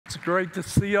It's great to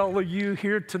see all of you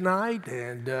here tonight,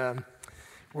 and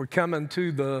we're coming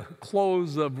to the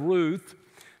close of Ruth,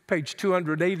 page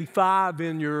 285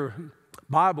 in your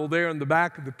Bible there in the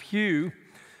back of the pew.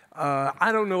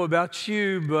 I don't know about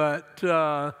you,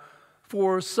 but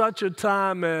for such a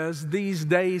time as these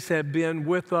days have been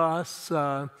with us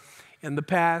in the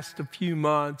past few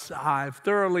months, I've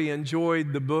thoroughly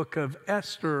enjoyed the book of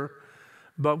Esther.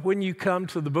 But when you come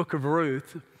to the book of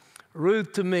Ruth,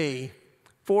 Ruth to me,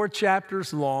 4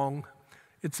 chapters long,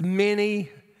 it's many,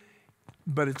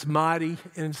 but it's mighty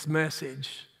in its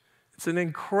message. It's an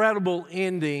incredible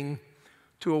ending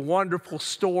to a wonderful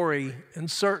story, and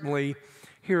certainly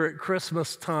here at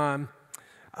Christmas time.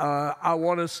 I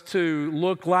want us to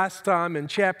look last time in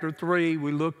chapter 3,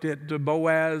 we looked at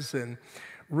Boaz and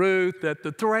Ruth at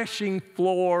the threshing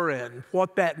floor and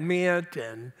what that meant,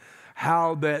 and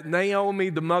how that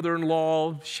Naomi, the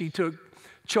mother-in-law, she took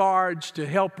charge to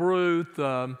help Ruth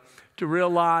to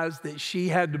realize that she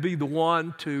had to be the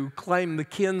one to claim the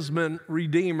kinsman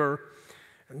redeemer.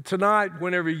 And tonight,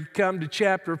 whenever you come to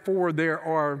chapter 4, there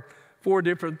are 4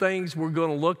 different things we're going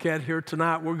to look at here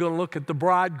tonight. We're going to look at the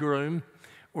bridegroom,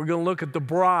 we're going to look at the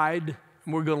bride,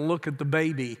 and we're going to look at the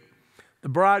baby. The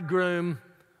bridegroom,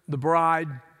 the bride,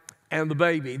 and the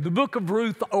baby. The book of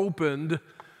Ruth opened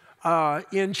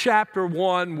in chapter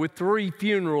 1 with 3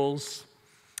 funerals,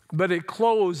 but it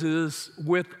closes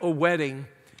with a wedding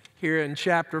here in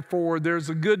chapter 4. There's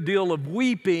a good deal of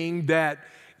weeping that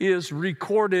is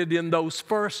recorded in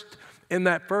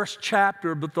that first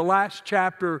chapter, but the last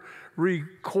chapter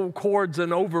records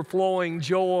an overflowing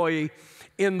joy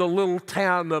in the little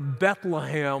town of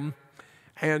Bethlehem.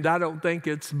 And I don't think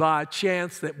it's by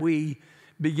chance that we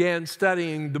began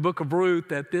studying the book of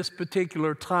Ruth at this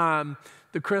particular time,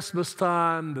 the Christmas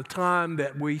time, the time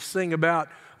that we sing about,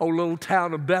 oh, little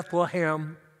town of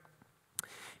Bethlehem.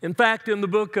 In fact, in the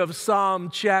book of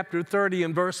Psalm chapter 30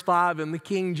 and verse 5 in the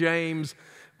King James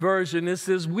Version, it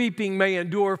says, "Weeping may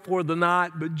endure for the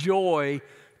night, but joy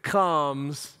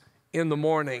comes in the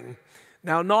morning."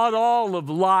 Now, not all of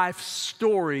life's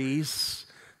stories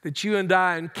that you and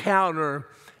I encounter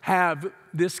have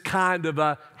this kind of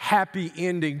a happy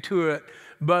ending to it.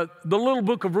 But the little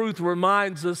book of Ruth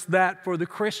reminds us that for the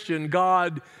Christian,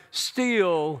 God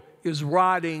still is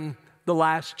writing the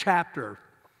last chapter.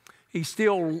 He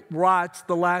still writes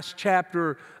the last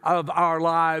chapter of our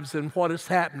lives and what is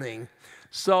happening.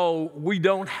 So we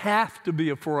don't have to be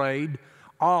afraid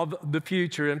of the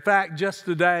future. In fact, just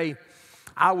today,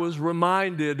 I was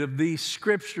reminded of these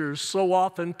scriptures. So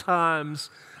oftentimes,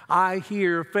 I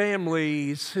hear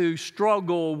families who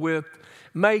struggle with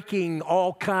making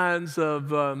all kinds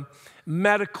of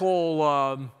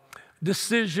medical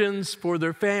decisions for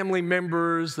their family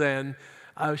members, and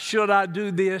should I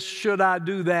do this, should I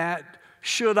do that,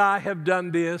 should I have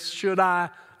done this, should I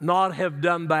not have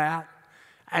done that?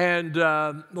 And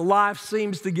life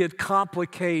seems to get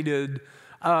complicated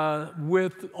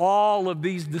with all of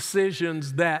these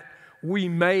decisions that we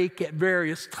make at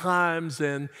various times,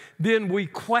 and then we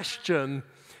question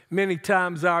many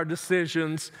times our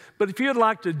decisions. But if you'd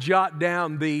like to jot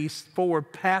down these 4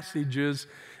 passages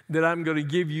that I'm going to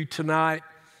give you tonight,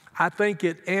 I think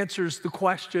it answers the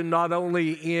question not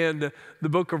only in the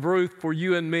book of Ruth for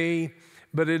you and me,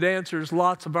 but it answers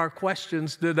lots of our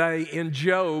questions today in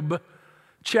Job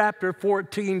chapter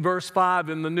 14, verse 5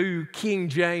 in the New King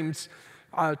James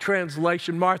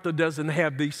translation. Martha doesn't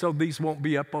have these, so these won't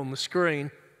be up on the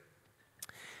screen.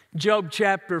 Job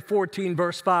chapter 14,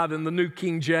 verse 5 in the New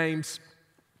King James.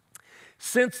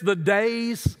 "Since the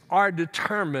days are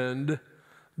determined,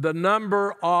 the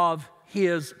number of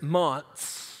his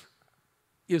months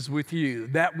is with you."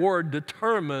 That word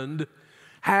determined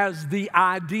has the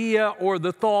idea or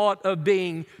the thought of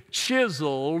being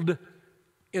chiseled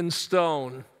in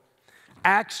stone.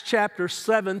 Acts chapter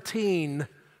 17,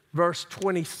 verse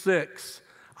 26.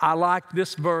 I like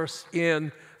this verse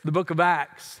in the book of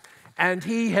Acts. "And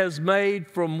he has made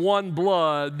from one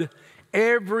blood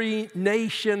every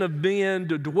nation of men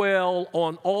to dwell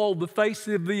on all the face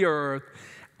of the earth,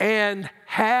 and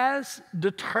has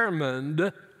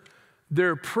determined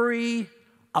their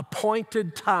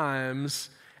pre-appointed times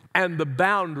and the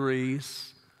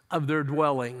boundaries of their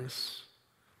dwellings."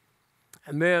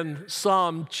 And then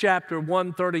Psalm chapter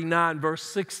 139, verse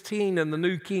 16 in the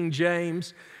New King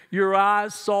James. "Your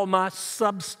eyes saw my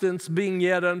substance being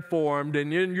yet unformed,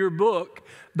 and in your book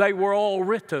they were all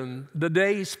written, the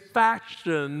days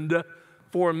fashioned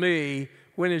for me,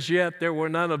 when as yet there were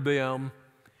none of them."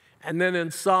 And then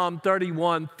in Psalm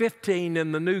 31, 15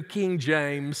 in the New King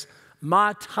James,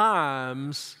 "My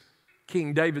times,"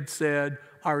 King David said,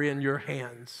 "are in your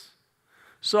hands."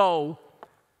 So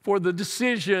for the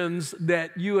decisions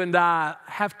that you and I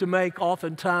have to make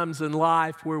oftentimes in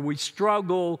life, where we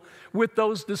struggle with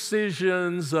those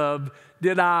decisions of,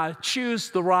 did I choose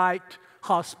the right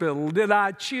hospital? Did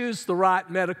I choose the right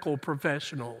medical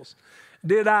professionals?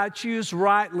 Did I choose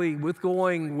rightly with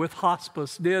going with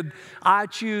hospice? Did I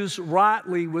choose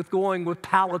rightly with going with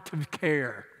palliative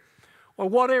care? Or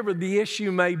whatever the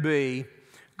issue may be,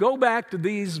 go back to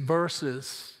these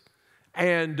verses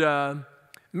and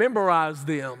memorize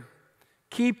them.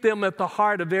 Keep them at the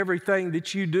heart of everything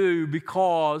that you do,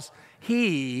 because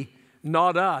He,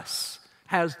 not us,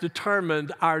 has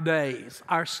determined our days,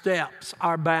 our steps,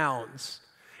 our bounds,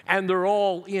 and they're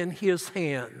all in His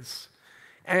hands.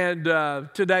 And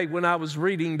today when I was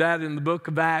reading that in the book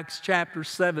of Acts chapter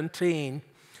 17,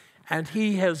 and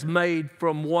He has made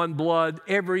from one blood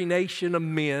every nation of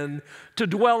men to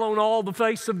dwell on all the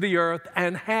face of the earth,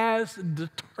 and has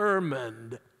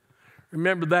determined.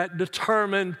 Remember that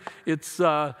determined, it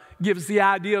gives the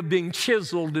idea of being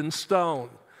chiseled in stone.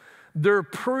 Their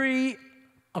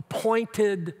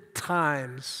pre-appointed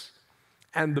times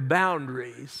and the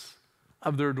boundaries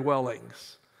of their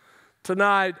dwellings.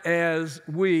 Tonight, as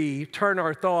we turn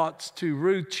our thoughts to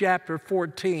Ruth chapter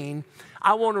 14,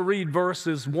 I want to read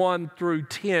verses 1 through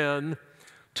 10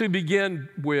 to begin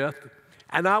with.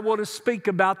 And I want to speak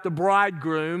about the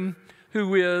bridegroom,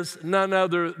 who is none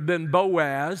other than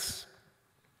Boaz.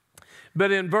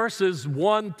 But in verses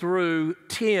 1 through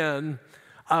 10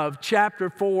 of chapter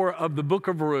 4 of the book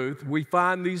of Ruth, we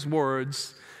find these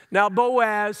words. Now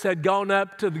Boaz had gone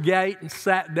up to the gate and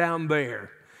sat down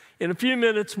there. In a few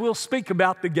minutes, we'll speak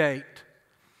about the gate.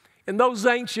 In those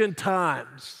ancient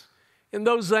times, in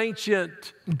those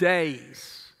ancient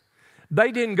days,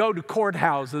 they didn't go to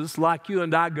courthouses like you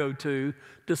and I go to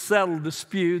settle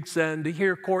disputes and to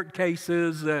hear court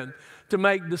cases and to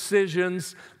make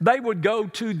decisions. They would go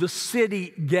to the city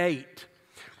gate,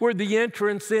 where the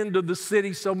entrance into the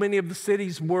city, so many of the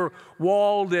cities were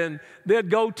walled, and they'd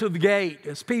go to the gate.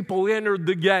 As people entered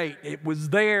the gate, it was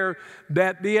there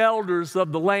that the elders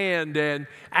of the land and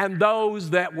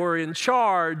those that were in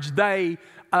charge, they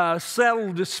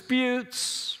settled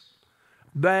disputes.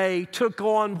 They took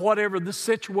on whatever the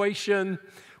situation,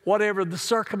 whatever the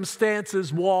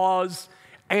circumstances was,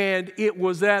 and it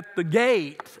was at the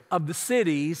gate of the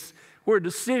cities where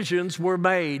decisions were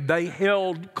made. They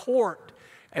held court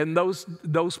in those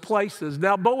places.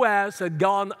 Now Boaz had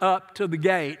gone up to the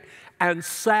gate and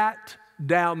sat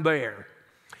down there.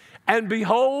 And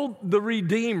behold, the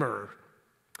Redeemer,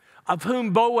 of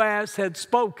whom Boaz had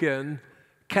spoken,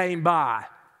 came by.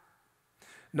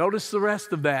 Notice the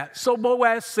rest of that. So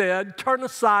Boaz said, "Turn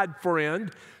aside,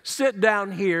 friend, sit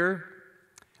down here."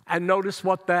 And notice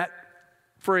what that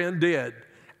friend did.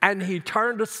 And he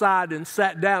turned aside and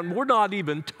sat down. We're not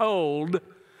even told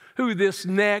who this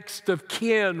next of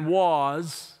kin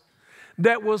was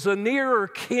that was a nearer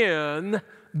kin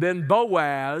than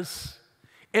Boaz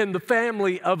in the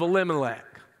family of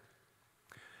Elimelech.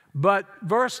 But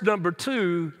verse number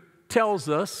 2 tells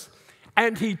us,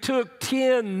 and he took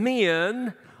 10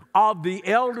 men of the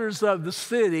elders of the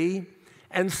city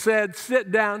and said,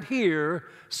 "Sit down here."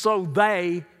 So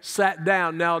they sat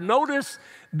down. Now notice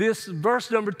this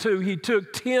verse number 2, he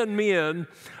took 10 men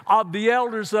of the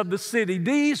elders of the city.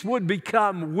 These would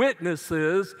become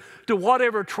witnesses to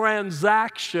whatever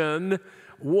transaction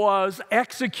was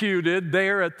executed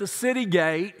there at the city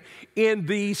gate in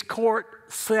these court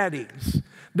settings.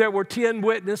 There were 10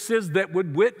 witnesses that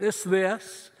would witness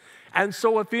this. And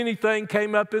so if anything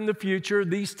came up in the future,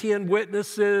 these 10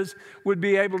 witnesses would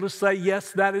be able to say,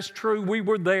 yes, that is true. We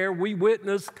were there. We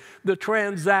witnessed the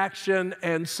transaction.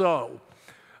 And so,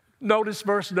 notice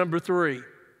verse number 3.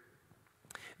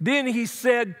 Then he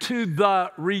said to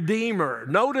the Redeemer.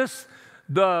 Notice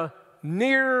the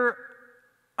nearer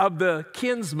of the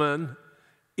kinsman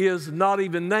is not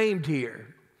even named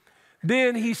here.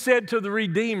 Then he said to the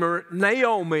Redeemer,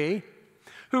 Naomi,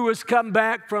 who has come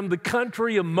back from the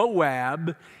country of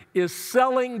Moab, is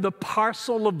selling the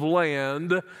parcel of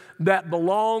land that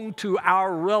belonged to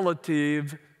our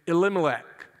relative Elimelech.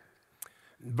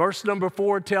 Verse number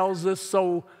 4 tells us,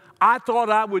 so I thought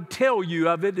I would tell you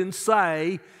of it and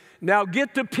say, now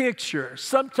get the picture.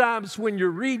 Sometimes when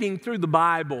you're reading through the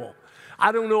Bible,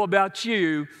 I don't know about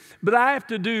you, but I have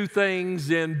to do things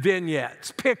in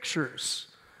vignettes, pictures.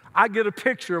 I get a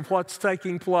picture of what's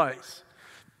taking place.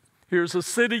 Here's a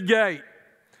city gate.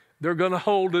 They're going to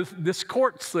hold this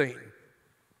court scene.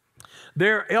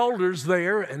 There are elders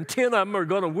there, and 10 of them are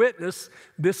going to witness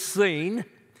this scene.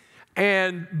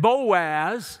 And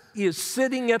Boaz is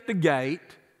sitting at the gate.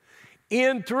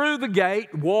 In through the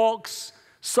gate walks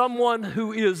someone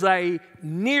who is a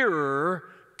nearer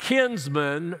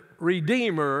kinsman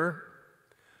redeemer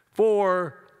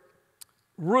for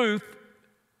Ruth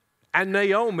and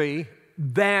Naomi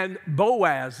than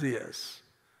Boaz is.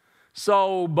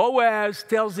 So Boaz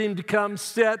tells him to come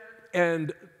sit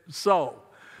and sow.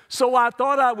 So I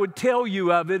thought I would tell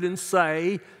you of it and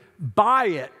say, buy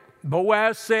it.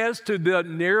 Boaz says to the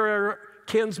nearer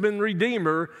kinsman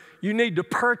redeemer, you need to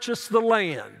purchase the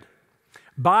land.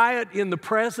 Buy it in the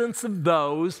presence of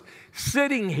those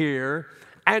sitting here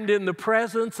and in the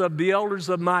presence of the elders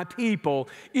of my people.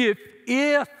 If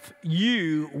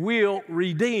you will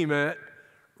redeem it,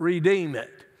 redeem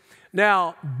it.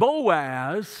 Now,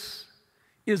 Boaz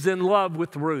is in love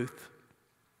with Ruth.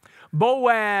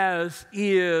 Boaz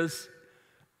is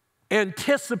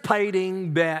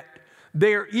anticipating that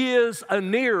there is a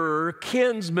nearer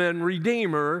kinsman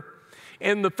redeemer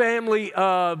in the family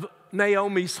of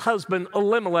Naomi's husband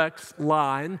Elimelech's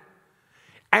line,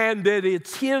 and that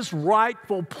it's his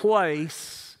rightful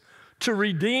place to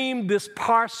redeem this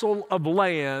parcel of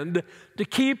land, to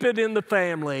keep it in the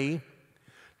family,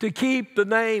 to keep the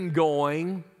name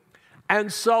going.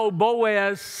 And so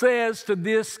Boaz says to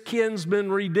this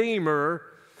kinsman redeemer,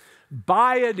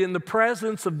 buy it in the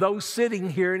presence of those sitting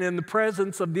here and in the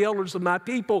presence of the elders of my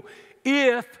people,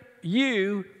 if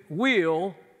you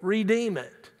will redeem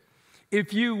it.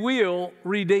 If you will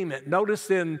redeem it. Notice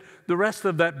in the rest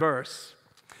of that verse,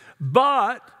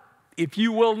 but if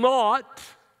you will not,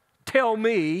 tell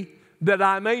me that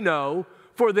I may know,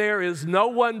 for there is no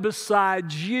one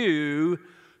besides you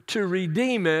to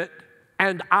redeem it,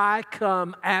 and I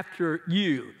come after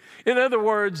you. In other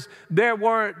words, there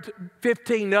weren't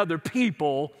 15 other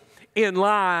people in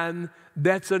line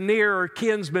that's a nearer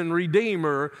kinsman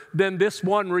redeemer than this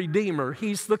one redeemer.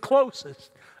 He's the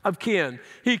closest of kin.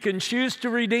 He can choose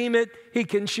to redeem it. He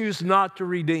can choose not to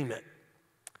redeem it.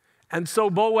 And so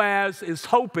Boaz is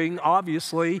hoping,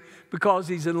 obviously, because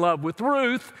he's in love with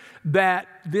Ruth, that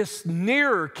this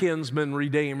nearer kinsman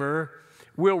redeemer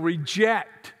will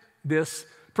reject this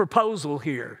proposal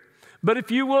here. But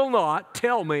if you will not,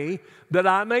 tell me that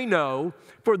I may know,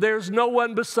 for there's no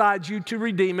one besides you to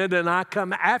redeem it, and I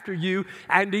come after you.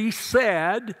 And he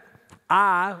said,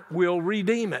 I will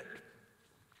redeem it.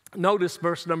 Notice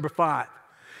verse number 5.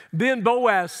 Then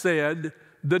Boaz said,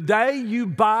 the day you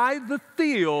buy the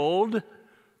field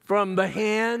from the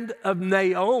hand of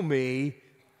Naomi,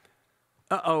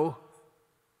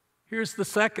 here's the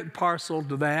second parcel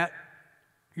to that.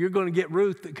 You're going to get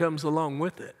Ruth that comes along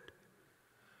with it.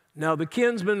 Now, the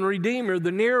kinsman redeemer,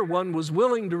 the near one, was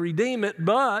willing to redeem it,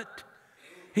 but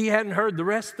he hadn't heard the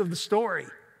rest of the story.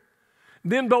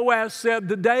 Then Boaz said,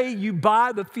 the day you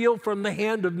buy the field from the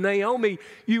hand of Naomi,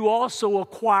 you also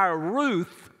acquire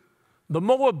Ruth, the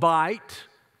Moabite,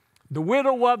 the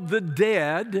widow of the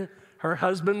dead. Her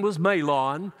husband was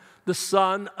Mahlon, the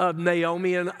son of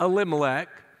Naomi and Elimelech,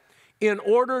 in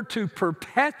order to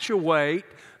perpetuate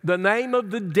the name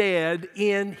of the dead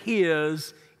in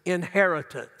his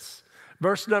inheritance.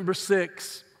 Verse number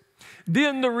 6.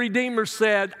 Then the Redeemer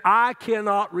said, I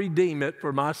cannot redeem it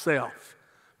for myself.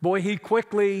 Boy, he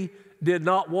quickly did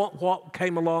not want what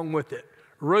came along with it.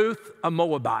 Ruth, a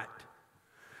Moabite.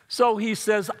 So he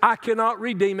says, I cannot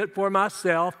redeem it for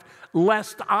myself,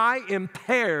 lest I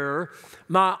impair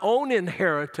my own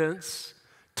inheritance.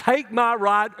 Take my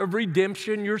right of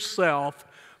redemption yourself,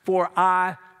 for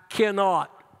I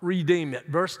cannot redeem it.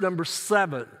 Verse number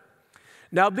 7.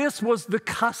 Now this was the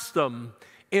custom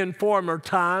in former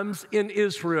times in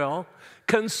Israel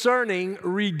concerning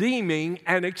redeeming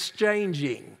and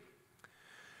exchanging.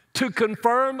 To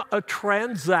confirm a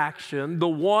transaction, the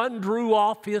one drew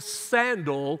off his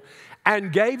sandal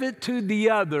and gave it to the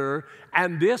other,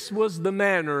 and this was the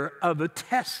manner of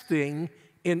attesting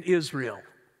in Israel.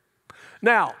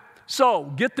 Now, so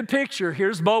get the picture.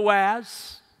 Here's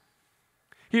Boaz.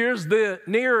 Here's the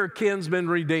nearer kinsman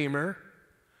redeemer.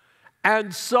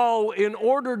 And so in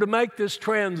order to make this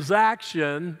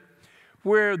transaction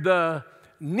where the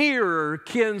nearer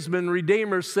kinsman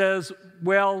redeemer says,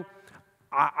 well,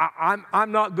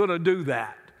 I'm not going to do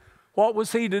that. What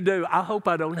was he to do? I hope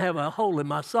I don't have a hole in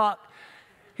my sock.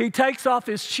 He takes off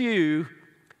his shoe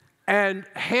and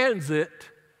hands it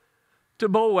to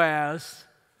Boaz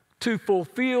to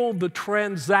fulfill the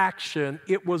transaction.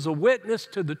 It was a witness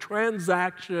to the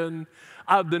transaction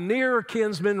of the nearer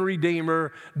kinsman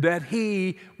redeemer that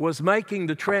he was making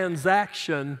the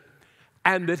transaction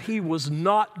and that he was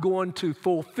not going to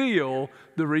fulfill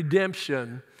the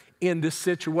redemption in this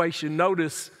situation.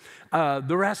 Notice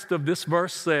the rest of this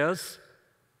verse says,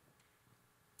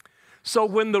 so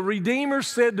when the Redeemer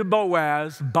said to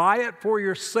Boaz, buy it for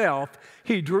yourself,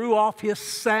 he drew off his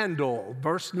sandal.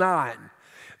 Verse 9.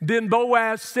 Then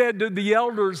Boaz said to the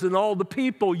elders and all the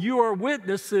people, "You are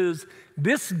witnesses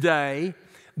this day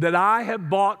that I have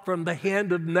bought from the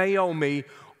hand of Naomi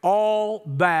all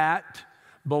that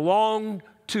belonged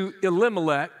to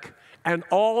Elimelech and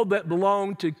all that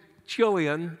belonged to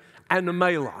Chilion and to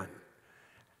Mahlon."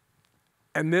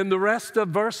 And then the rest of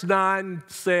verse 9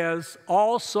 says,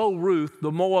 "Also Ruth,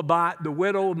 the Moabite, the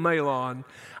widow of Mahlon,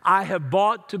 I have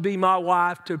bought to be my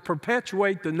wife to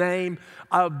perpetuate the name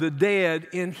of the dead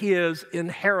in his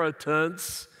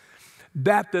inheritance,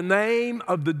 that the name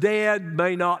of the dead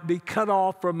may not be cut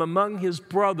off from among his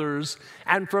brothers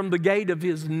and from the gate of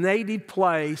his native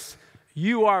place.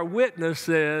 You are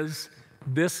witnesses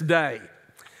this day."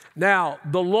 Now,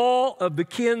 the law of the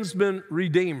kinsman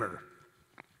redeemer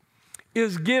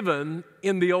is given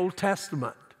in the Old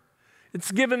Testament.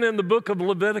 It's given in the book of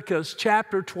Leviticus,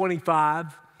 chapter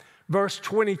 25, verse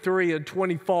 23 and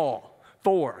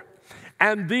 24.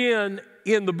 And then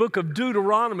in the book of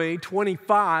Deuteronomy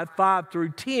 25, 5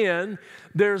 through 10,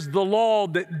 there's the law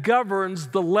that governs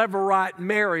the Levirate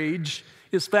marriage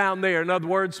is found there. In other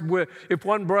words,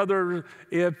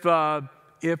 if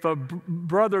a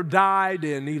brother died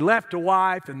and he left a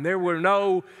wife and there were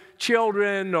no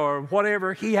children or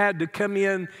whatever, he had to come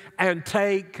in and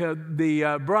take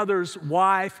the brother's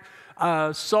wife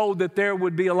so that there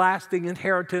would be a lasting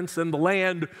inheritance and the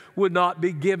land would not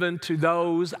be given to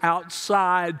those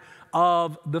outside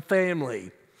of the family.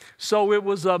 So it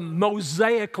was a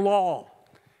Mosaic law.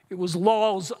 It was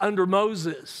laws under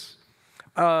Moses.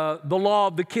 The law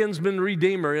of the kinsman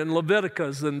redeemer in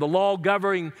Leviticus, and the law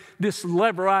governing this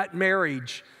Levirate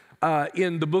marriage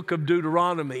in the book of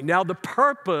Deuteronomy. Now, the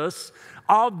purpose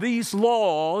of these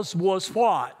laws was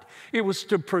what? It was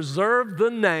to preserve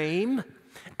the name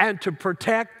and to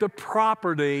protect the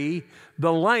property,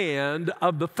 the land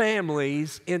of the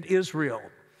families in Israel.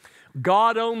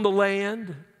 God owned the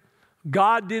land.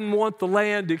 God didn't want the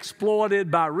land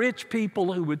exploited by rich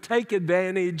people who would take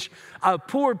advantage of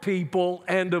poor people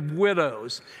and of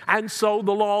widows. And so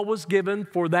the law was given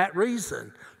for that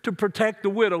reason, to protect the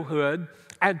widowhood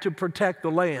and to protect the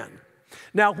land.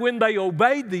 Now, when they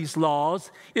obeyed these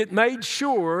laws, it made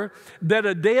sure that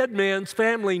a dead man's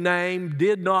family name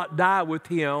did not die with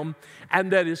him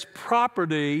and that his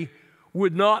property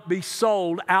would not be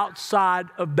sold outside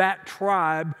of that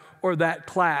tribe or that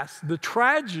class. The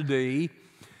tragedy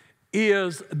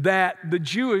is that the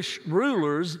Jewish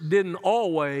rulers didn't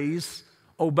always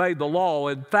obey the law.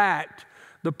 In fact,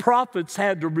 the prophets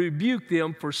had to rebuke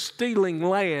them for stealing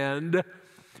land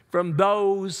from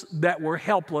those that were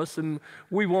helpless. And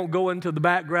we won't go into the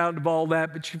background of all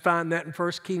that, but you find that in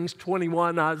 1 Kings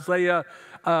 21, Isaiah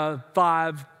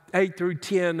 5, 8 through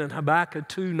 10, and Habakkuk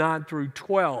 2, 9 through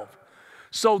 12.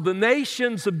 So the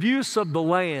nation's abuse of the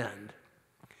land,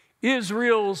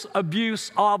 Israel's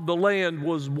abuse of the land,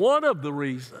 was one of the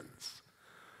reasons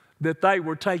that they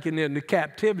were taken into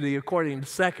captivity, according to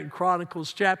 2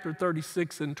 Chronicles chapter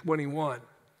 36 and 21.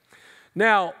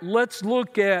 Now, let's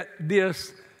look at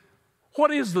this.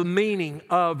 What is the meaning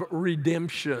of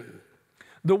redemption?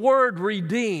 The word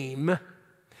redeem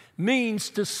means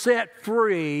to set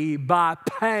free by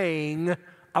paying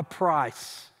a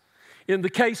price. In the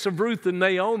case of Ruth and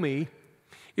Naomi,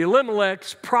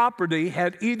 Elimelech's property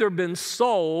had either been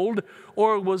sold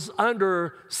or was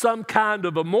under some kind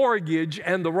of a mortgage,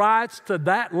 and the rights to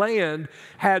that land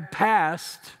had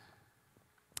passed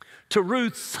to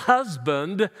Ruth's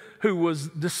husband, who was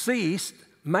deceased,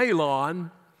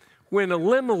 Mahlon, when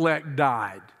Elimelech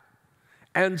died.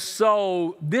 And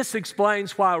so this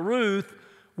explains why Ruth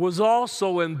was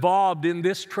also involved in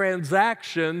this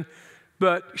transaction,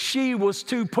 but she was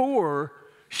too poor.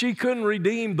 She couldn't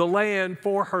redeem the land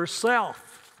for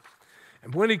herself.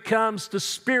 And when it comes to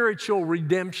spiritual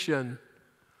redemption,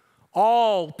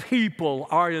 all people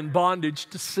are in bondage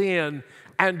to sin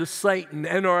and to Satan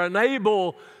and are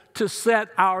unable to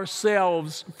set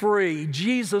ourselves free.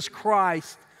 Jesus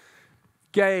Christ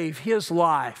gave his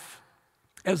life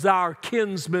as our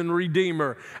kinsman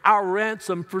redeemer. Our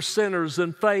ransom for sinners,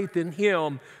 and faith in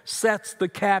him sets the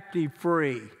captive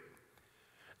free.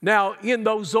 Now, in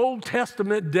those Old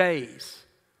Testament days,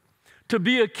 to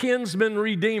be a kinsman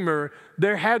redeemer,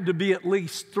 there had to be at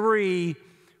least 3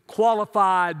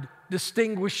 qualified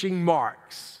distinguishing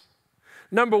marks.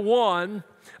 Number 1,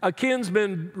 a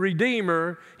kinsman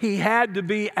redeemer, he had to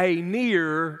be a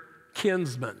near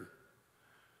kinsman.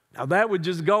 Now, that would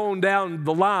just go on down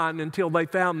the line until they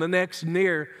found the next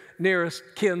nearest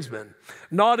kinsman.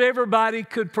 Not everybody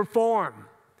could perform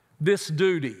this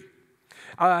duty.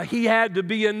 He had to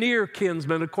be a near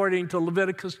kinsman, according to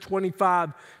Leviticus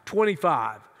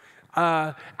 25:25.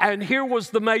 And here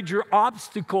was the major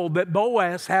obstacle that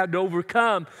Boaz had to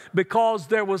overcome, because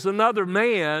there was another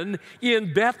man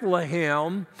in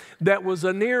Bethlehem that was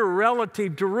a nearer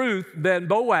relative to Ruth than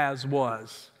Boaz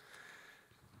was.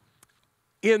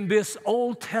 In this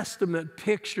Old Testament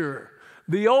picture,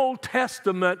 the Old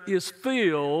Testament is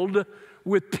filled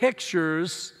with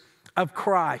pictures of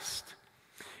Christ.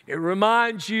 It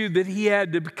reminds you that he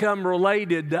had to become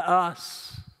related to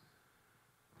us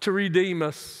to redeem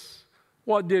us.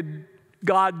 What did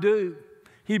God do?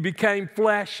 He became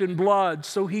flesh and blood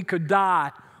so he could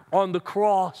die on the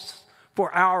cross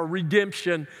for our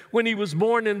redemption. When he was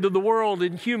born into the world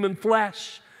in human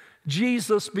flesh,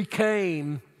 Jesus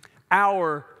became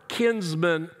our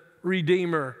kinsman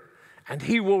redeemer, and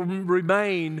he will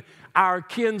remain our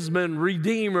kinsman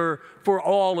redeemer for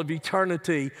all of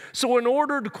eternity. So in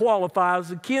order to qualify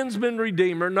as a kinsman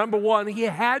redeemer, number one, he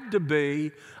had to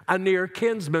be a near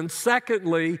kinsman.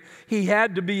 Secondly, he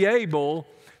had to be able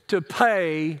to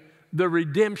pay the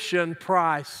redemption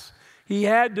price. He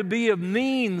had to be of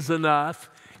means enough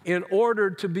in order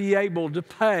to be able to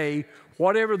pay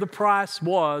whatever the price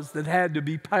was that had to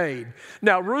be paid.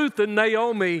 Now, Ruth and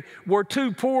Naomi were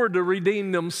too poor to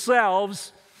redeem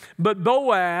themselves, but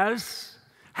Boaz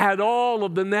had all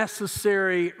of the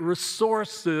necessary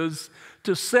resources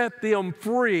to set them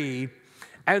free.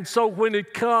 And so when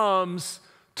it comes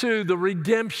to the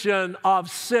redemption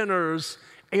of sinners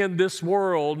in this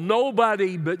world,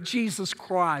 nobody but Jesus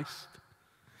Christ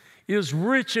is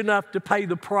rich enough to pay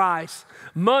the price.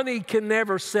 Money can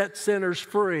never set sinners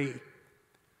free.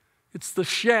 It's the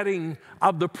shedding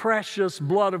of the precious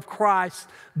blood of Christ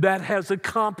that has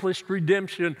accomplished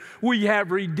redemption. We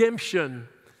have redemption.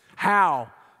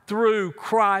 How? Through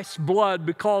Christ's blood,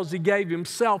 because he gave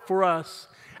himself for us,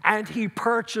 and he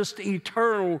purchased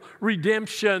eternal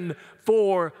redemption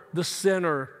for the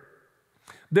sinner.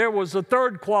 There was a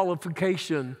third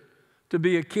qualification to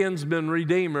be a kinsman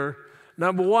redeemer.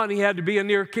 Number one, he had to be a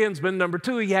near kinsman. Number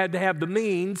two, he had to have the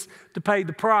means to pay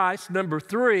the price. Number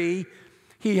three,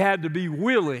 he had to be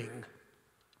willing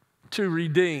to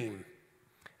redeem.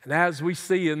 And as we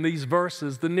see in these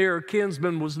verses, the near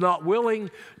kinsman was not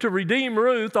willing to redeem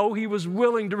Ruth. Oh, he was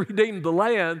willing to redeem the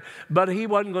land, but he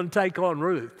wasn't going to take on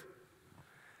Ruth.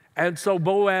 And so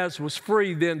Boaz was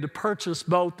free then to purchase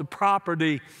both the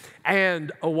property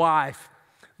and a wife.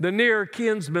 The near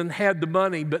kinsman had the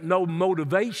money, but no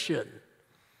motivation.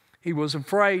 He was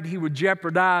afraid he would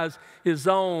jeopardize his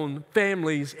own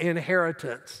family's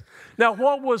inheritance. Now,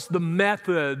 what was the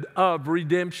method of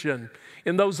redemption?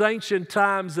 In those ancient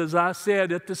times, as I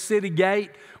said, at the city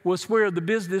gate was where the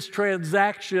business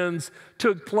transactions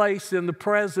took place in the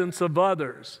presence of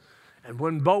others. And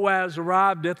when Boaz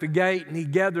arrived at the gate and he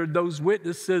gathered those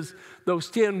witnesses,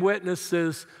 those 10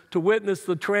 witnesses to witness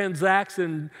the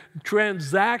transaction,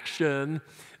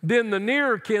 then the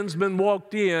nearer kinsman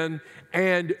walked in,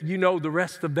 and you know the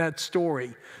rest of that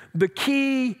story. The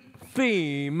key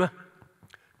theme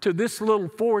to this little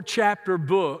 4-chapter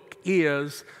book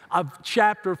is, of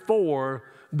chapter 4,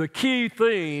 the key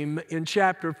theme in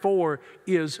chapter 4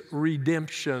 is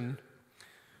redemption.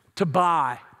 To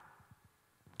buy,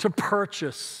 to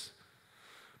purchase.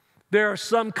 There are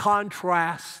some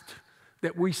contrast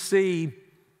that we see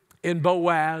in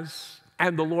Boaz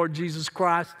and the Lord Jesus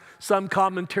Christ. Some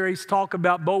commentaries talk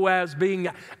about Boaz being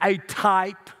a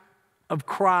type of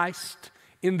Christ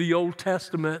in the Old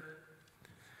Testament.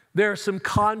 There are some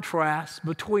contrasts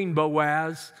between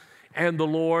Boaz and the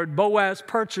Lord. Boaz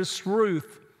purchased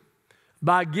Ruth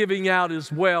by giving out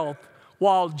his wealth,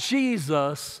 while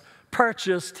Jesus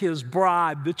purchased his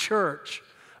bride, the church,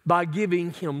 by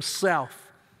giving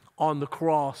himself on the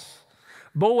cross.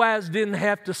 Boaz didn't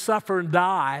have to suffer and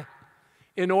die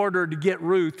in order to get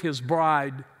Ruth, his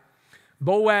bride.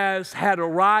 Boaz had a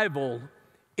rival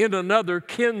in another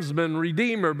kinsman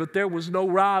redeemer, but there was no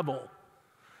rival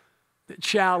that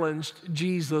challenged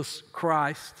Jesus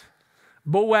Christ.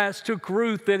 Boaz took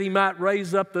Ruth that he might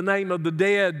raise up the name of the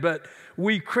dead, but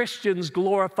we Christians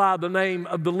glorify the name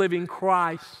of the living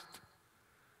Christ.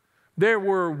 There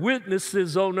were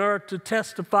witnesses on earth to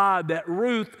testify that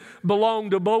Ruth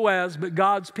belonged to Boaz, but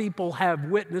God's people have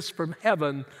witnessed from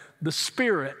heaven, the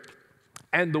Spirit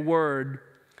and the Word.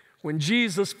 When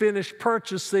Jesus finished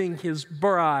purchasing his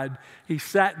bride, he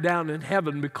sat down in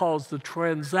heaven because the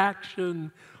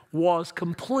transaction was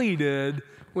completed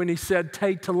when he said,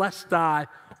 Tetelestai,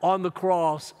 on the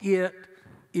cross, it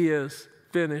is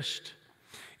finished.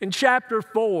 In chapter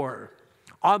 4,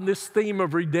 on this theme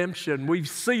of redemption, we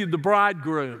see the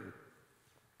bridegroom,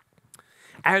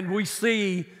 and we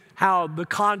see how the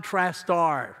contrasts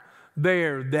are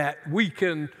there, that we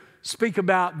can speak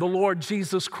about the Lord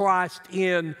Jesus Christ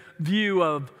in view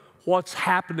of what's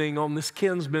happening on this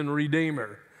kinsman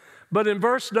redeemer. But in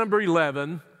verse number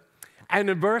 11 and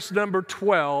in verse number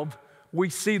 12, we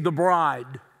see the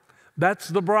bride. That's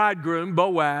the bridegroom,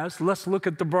 Boaz. Let's look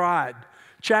at the bride.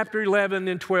 Chapter 11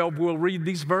 and 12, we'll read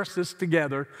these verses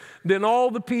together. Then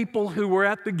all the people who were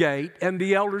at the gate and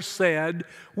the elders said,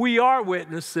 "We are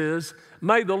witnesses.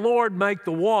 May the Lord make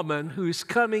the woman who is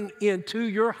coming into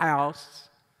your house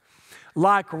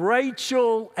like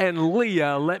Rachel and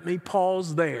Leah." Let me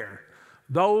pause there.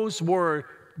 Those were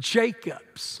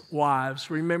Jacob's wives.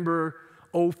 Remember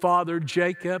old father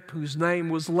Jacob, whose name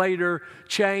was later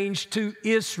changed to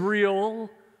Israel.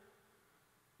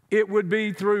 It would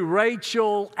be through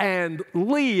Rachel and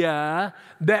Leah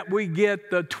that we get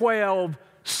the 12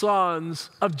 sons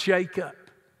of Jacob.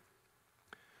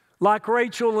 Like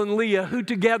Rachel and Leah, who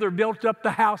together built up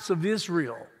the house of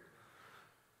Israel.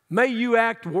 May you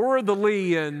act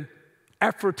worthily in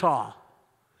Ephratah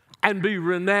and be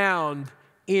renowned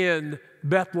in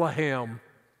Bethlehem.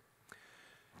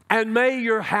 And may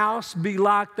your house be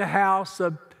like the house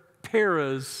of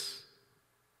Perez,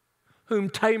 whom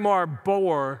Tamar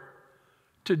bore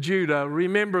to Judah.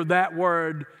 Remember that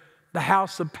word, the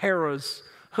house of Perez,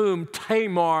 whom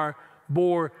Tamar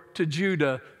bore to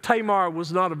Judah. Tamar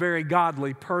was not a very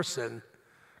godly person,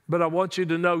 but I want you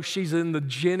to know she's in the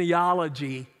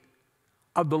genealogy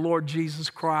of the Lord Jesus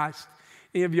Christ.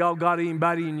 Any of y'all got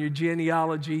anybody in your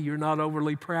genealogy you're not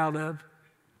overly proud of?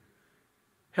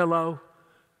 Hello?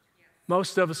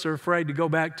 Most of us are afraid to go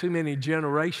back too many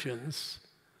generations,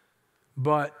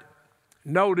 but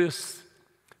notice,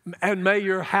 and may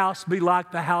your house be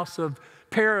like the house of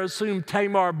Perez, whom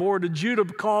Tamar bore to Judah,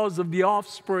 because of the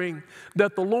offspring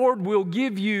that the Lord will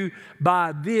give you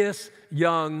by this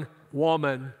young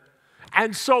woman.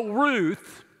 And so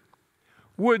Ruth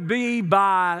would be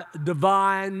by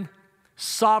divine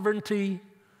sovereignty,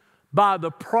 by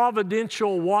the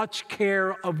providential watch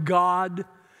care of God.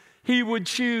 He would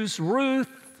choose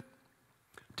Ruth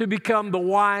to become the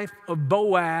wife of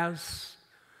Boaz.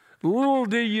 Little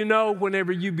do you know,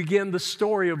 whenever you begin the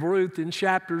story of Ruth in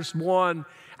chapters 1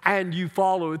 and you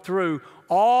follow it through,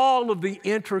 all of the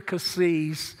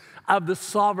intricacies of the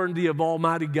sovereignty of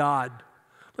Almighty God.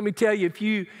 Let me tell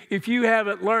you, if you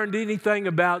haven't learned anything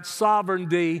about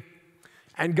sovereignty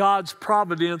and God's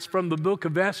providence from the book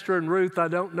of Esther and Ruth, I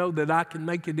don't know that I can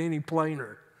make it any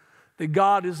plainer. That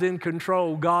God is in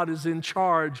control, God is in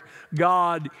charge,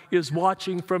 God is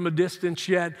watching from a distance,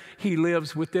 yet He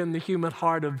lives within the human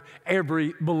heart of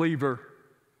every believer.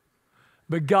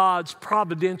 But God's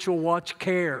providential watch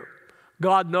care.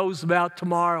 God knows about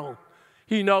tomorrow.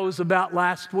 He knows about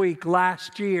last week,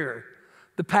 last year,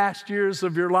 the past years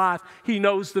of your life. He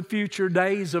knows the future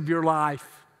days of your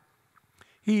life.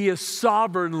 He is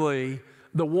sovereignly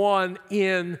the one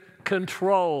in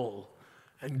control.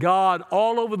 And God,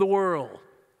 all over the world,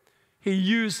 He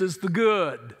uses the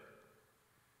good.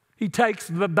 He takes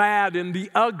the bad and the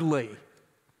ugly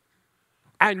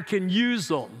and can use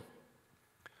them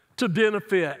to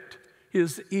benefit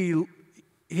His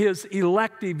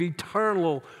elective,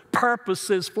 eternal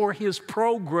purposes for His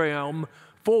program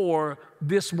for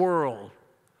this world.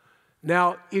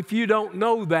 Now, if you don't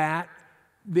know that,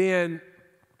 then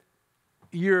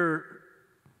you're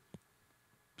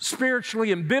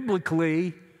spiritually and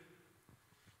biblically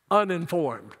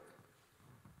uninformed.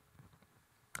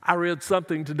 I read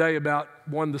something today about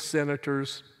one of the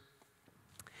senators,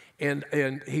 and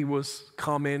he was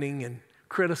commenting and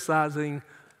criticizing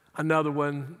another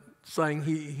one, saying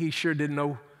he sure didn't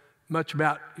know much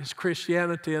about his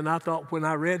Christianity. And I thought, when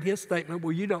I read his statement,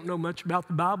 well, you don't know much about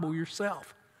the Bible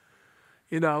yourself.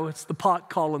 You know, it's the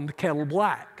pot calling the kettle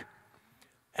black.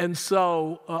 And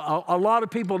so a lot of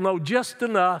people know just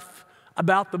enough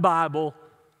about the Bible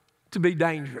to be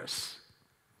dangerous.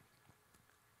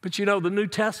 But you know, the New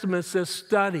Testament says,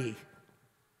 study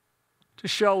to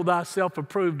show thyself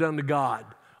approved unto God,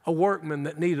 a workman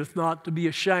that needeth not to be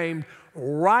ashamed,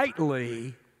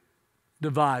 rightly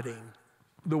dividing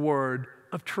the word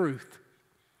of truth.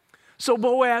 So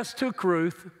Boaz took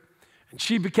Ruth, and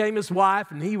she became his wife,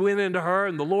 and he went into her,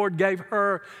 and the Lord gave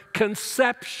her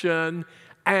conception,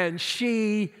 and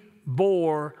she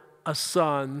bore a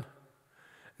son.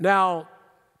 Now,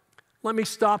 let me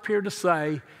stop here to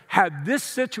say, had this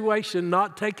situation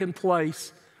not taken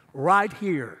place right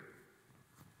here,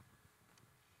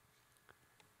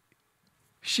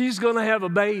 she's going to have a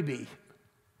baby.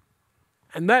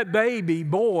 And that baby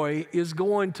boy is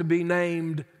going to be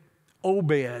named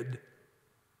Obed.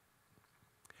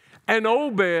 And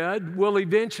Obed will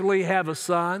eventually have a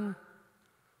son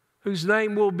whose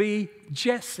name will be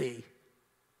Jesse.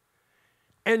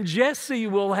 And Jesse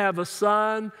will have a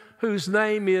son whose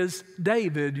name is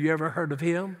David. You ever heard of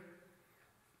him?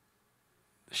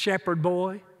 Shepherd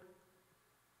boy.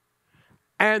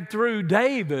 And through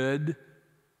David,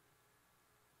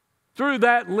 through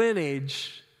that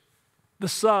lineage, the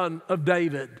son of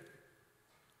David,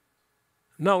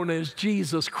 known as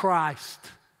Jesus Christ,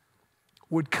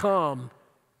 would come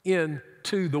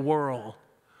into the world.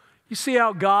 You see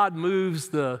how God moves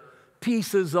the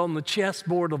pieces on the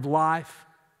chessboard of life?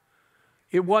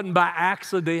 It wasn't by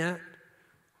accident.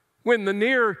 When the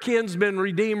near kinsman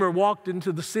redeemer walked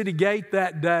into the city gate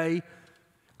that day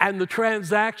and the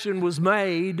transaction was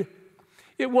made,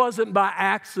 it wasn't by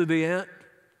accident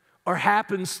or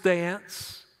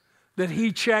happenstance that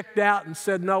he checked out and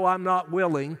said, "No, I'm not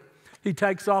willing." He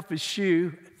takes off his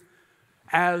shoe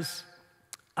as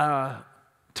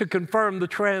to confirm the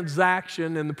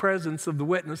transaction in the presence of the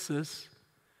witnesses.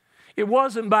 It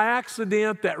wasn't by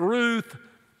accident that Ruth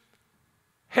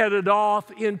headed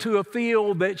off into a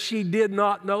field that she did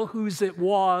not know whose it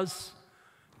was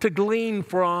to glean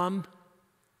from.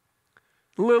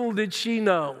 Little did she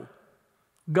know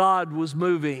God was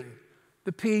moving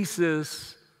the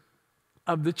pieces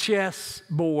of the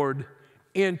chessboard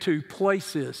into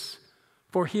places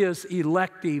for his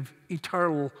elective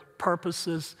eternal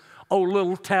purposes. Oh,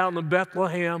 little town of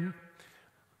Bethlehem,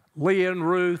 Leah and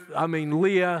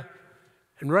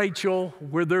Rachel,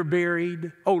 where they're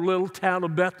buried. Oh, little town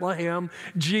of Bethlehem,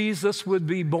 Jesus would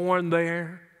be born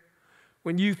there.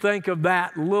 When you think of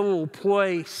that little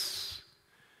place,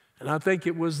 and I think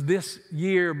it was this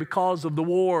year because of the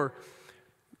war,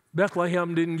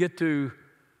 Bethlehem didn't get to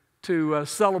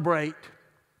celebrate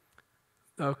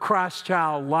Christ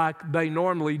child like they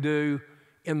normally do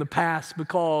in the past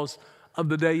because of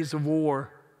the days of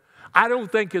war. I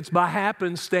don't think it's by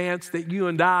happenstance that you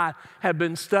and I have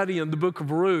been studying the book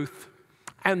of Ruth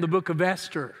and the book of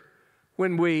Esther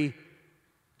when we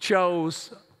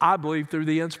chose, I believe, through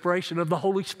the inspiration of the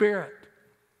Holy Spirit,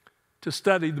 to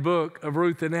study the book of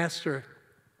Ruth and Esther.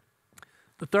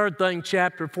 The third thing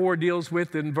chapter 4 deals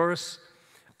with in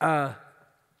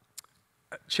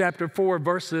chapter 4,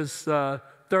 verses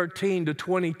 13 to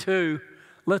 22.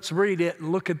 Let's read it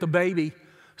and look at the baby.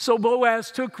 So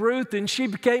Boaz took Ruth, and she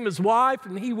became his wife,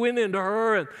 and he went into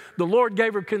her, and the Lord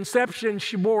gave her conception.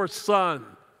 She bore a son.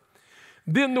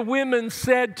 Then the women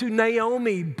said to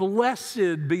Naomi,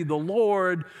 "Blessed be the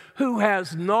Lord, who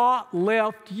has not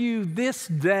left you this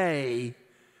day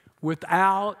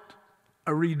without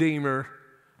a redeemer."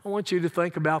 I want you to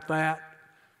think about that.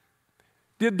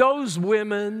 Did those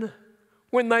women,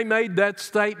 when they made that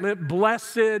statement,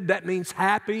 blessed, that means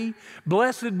happy,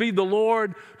 blessed be the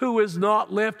Lord who has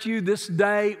not left you this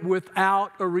day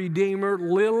without a redeemer,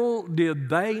 little did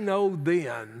they know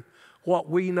then what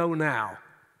we know now,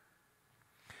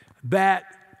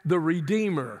 that the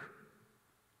Redeemer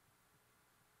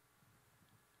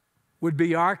would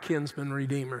be our kinsman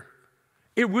redeemer.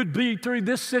 It would be through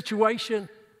this situation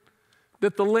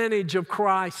that the lineage of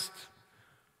Christ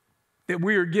that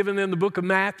we are given in the book of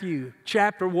Matthew,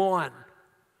 chapter 1,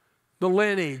 the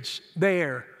lineage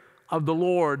there of the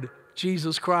Lord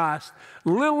Jesus Christ.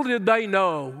 Little did they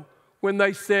know when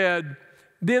they said,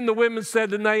 then the women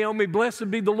said to Naomi,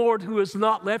 "Blessed be the Lord who has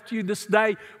not left you this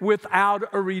day without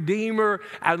a redeemer."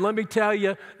 And let me tell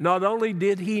you, not only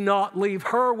did he not leave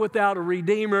her without a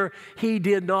redeemer, he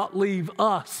did not leave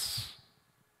us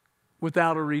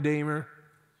without a redeemer.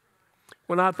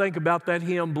 When I think about that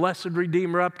hymn, "Blessed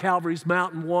Redeemer, up Calvary's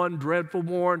mountain one, dreadful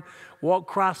morn, walked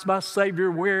Christ my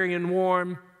Savior, weary and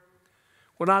warm."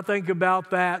 When I think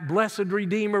about that, blessed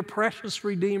Redeemer, precious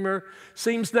Redeemer,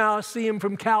 seems now I see him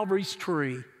from Calvary's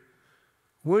tree,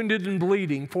 wounded and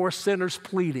bleeding, for sinners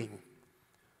pleading,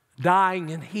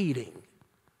 dying and heeding,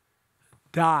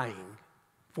 dying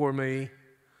for me.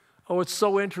 Oh, it's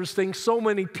so interesting. So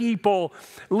many people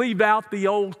leave out the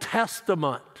Old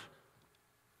Testament,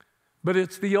 but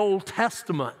it's the Old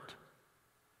Testament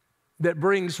that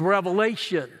brings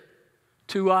revelation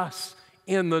to us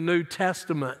in the New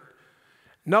Testament.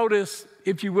 Notice,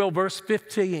 if you will, verse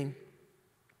 15.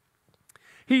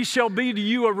 "He shall be to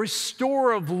you a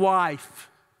restorer of life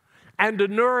and a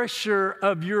nourisher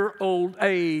of your old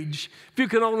age." If you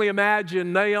can only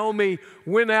imagine, Naomi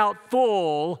went out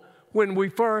full when we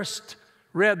first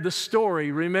read the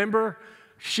story. Remember?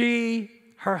 She,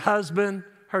 her husband,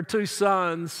 her 2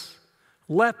 sons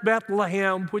left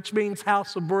Bethlehem, which means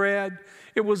house of bread.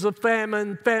 It was a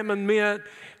famine. Famine meant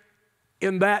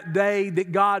in that day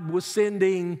that God was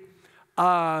sending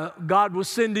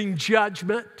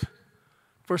judgment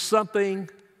for something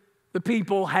the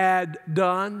people had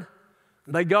done.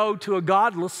 They go to a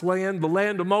godless land, the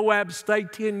land of Moab, stay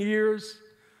 10 years.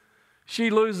 She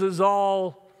loses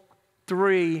all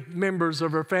 3 members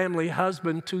of her family,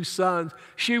 husband, 2 sons.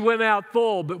 She went out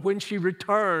full, but when she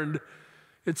returned,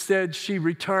 it said she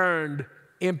returned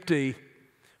empty.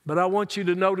 But I want you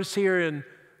to notice here in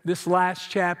this last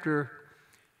chapter,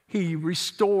 he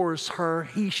restores her.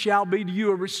 He shall be to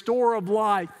you a restorer of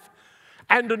life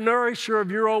and a nourisher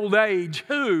of your old age.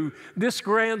 Who? This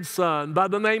grandson by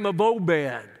the name of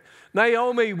Obed.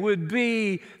 Naomi would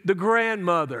be the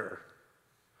grandmother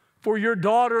for your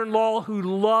daughter-in-law who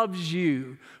loves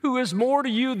you, who is more to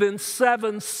you than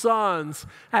 7 sons,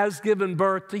 has given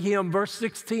birth to him. Verse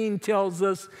 16 tells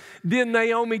us, then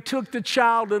Naomi took the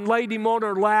child and laid him on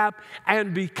her lap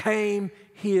and became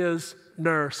his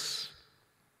nurse.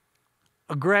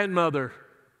 A grandmother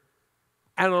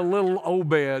and a little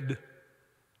Obed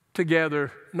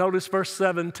together. Notice verse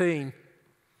 17.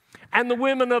 And the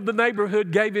women of the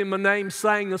neighborhood gave him a name,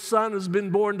 saying, a son has been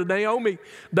born to Naomi.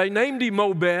 They named him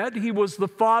Obed. He was the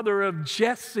father of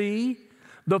Jesse,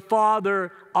 the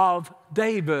father of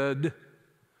David.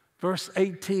 Verse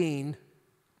 18.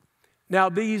 Now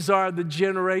these are the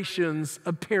generations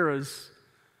of Perez.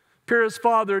 Perez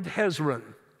fathered Hezron.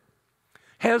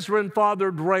 Hezron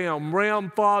fathered Ram.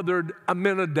 Ram fathered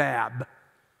Amminadab.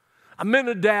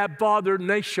 Amminadab fathered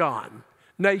Nahshon.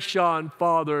 Nahshon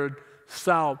fathered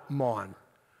Salmon.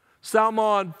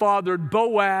 Salmon fathered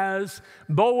Boaz.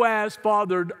 Boaz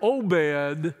fathered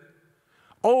Obed.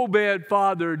 Obed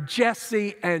fathered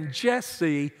Jesse, and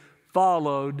Jesse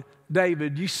followed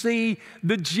David. You see,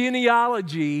 the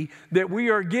genealogy that we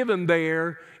are given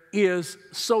there is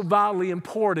so vitally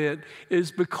important,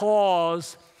 is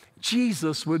because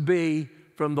Jesus would be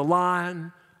from the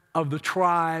line of the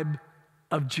tribe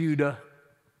of Judah.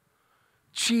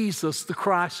 Jesus, the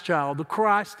Christ child, the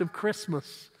Christ of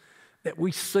Christmas that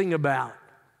we sing about,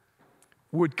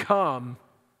 would come.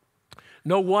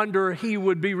 No wonder he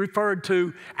would be referred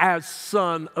to as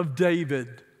Son of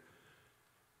David.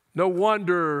 No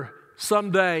wonder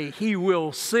someday he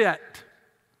will sit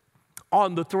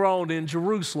on the throne in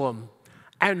Jerusalem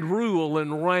and rule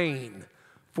and reign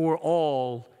for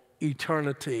all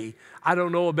eternity. I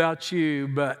don't know about you,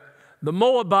 but the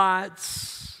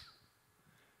Moabites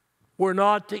were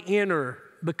not to enter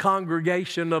the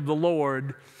congregation of the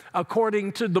Lord.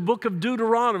 According to the book of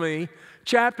Deuteronomy,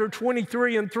 chapter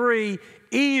 23 and 3,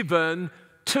 even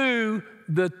to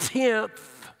the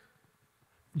 10th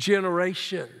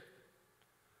generation.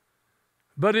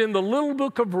 But in the little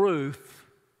book of Ruth,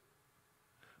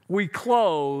 we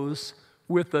close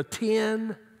with a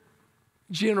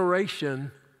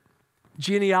 10-generation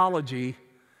genealogy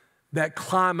that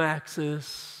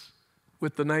climaxes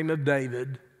with the name of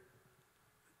David.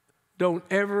 Don't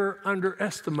ever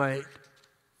underestimate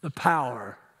the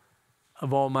power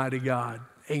of Almighty God.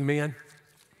 Amen.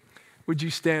 Would you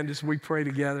stand as we pray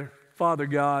together? Father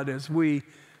God, as we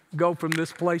go from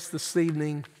this place this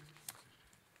evening,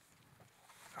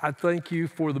 I thank you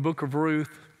for the book of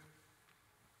Ruth,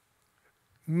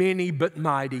 many but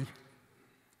mighty.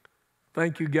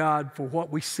 Thank you, God, for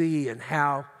what we see and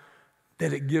how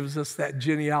that it gives us that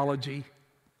genealogy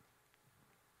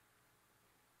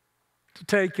to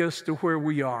take us to where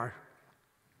we are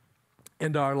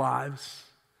in our lives.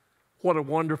 What a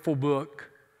wonderful book.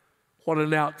 What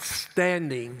an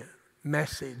outstanding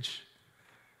message.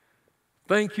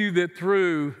 Thank you that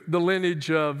through the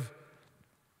lineage of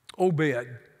Obed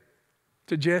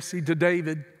to Jesse to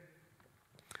David,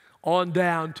 on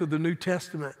down to the New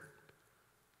Testament,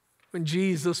 when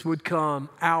Jesus would come,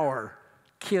 our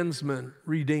kinsman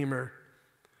redeemer,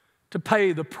 to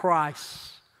pay the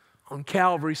price on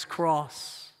Calvary's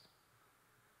cross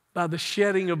by the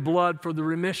shedding of blood for the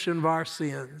remission of our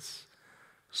sins,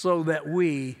 so that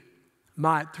we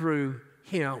might through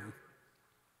him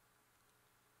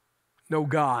know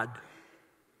God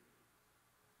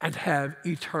and have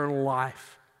eternal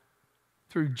life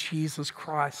through Jesus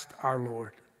Christ our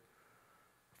Lord.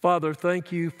 Father,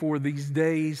 thank you for these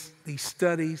days, these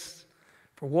studies,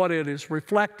 for what it has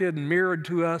reflected and mirrored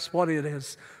to us, what it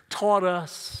has taught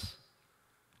us,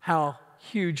 how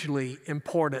hugely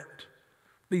important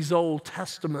these Old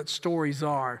Testament stories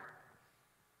are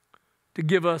to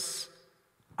give us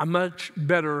a much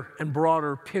better and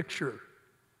broader picture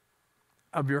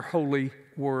of your holy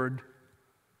word.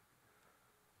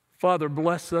 Father,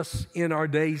 bless us in our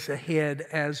days ahead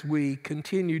as we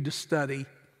continue to study,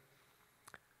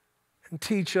 and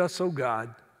teach us, oh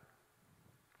God,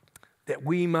 that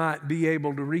we might be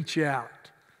able to reach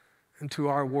out into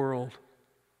our world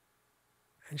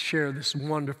and share this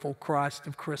wonderful Christ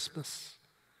of Christmas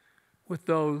with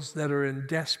those that are in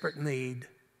desperate need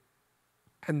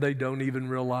and they don't even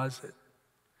realize it.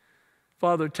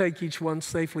 Father, take each one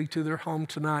safely to their home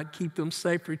tonight. Keep them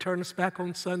safe. Return us back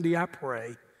on Sunday, I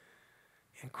pray.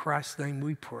 In Christ's name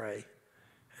we pray.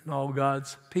 And all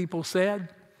God's people said,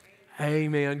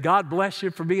 amen. God bless you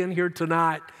for being here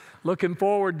tonight. Looking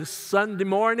forward to Sunday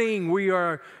morning. We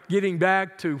are getting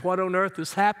back to what on earth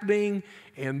is happening.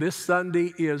 And this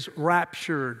Sunday is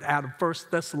Raptured out of 1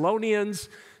 Thessalonians.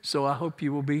 So I hope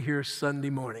you will be here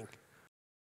Sunday morning.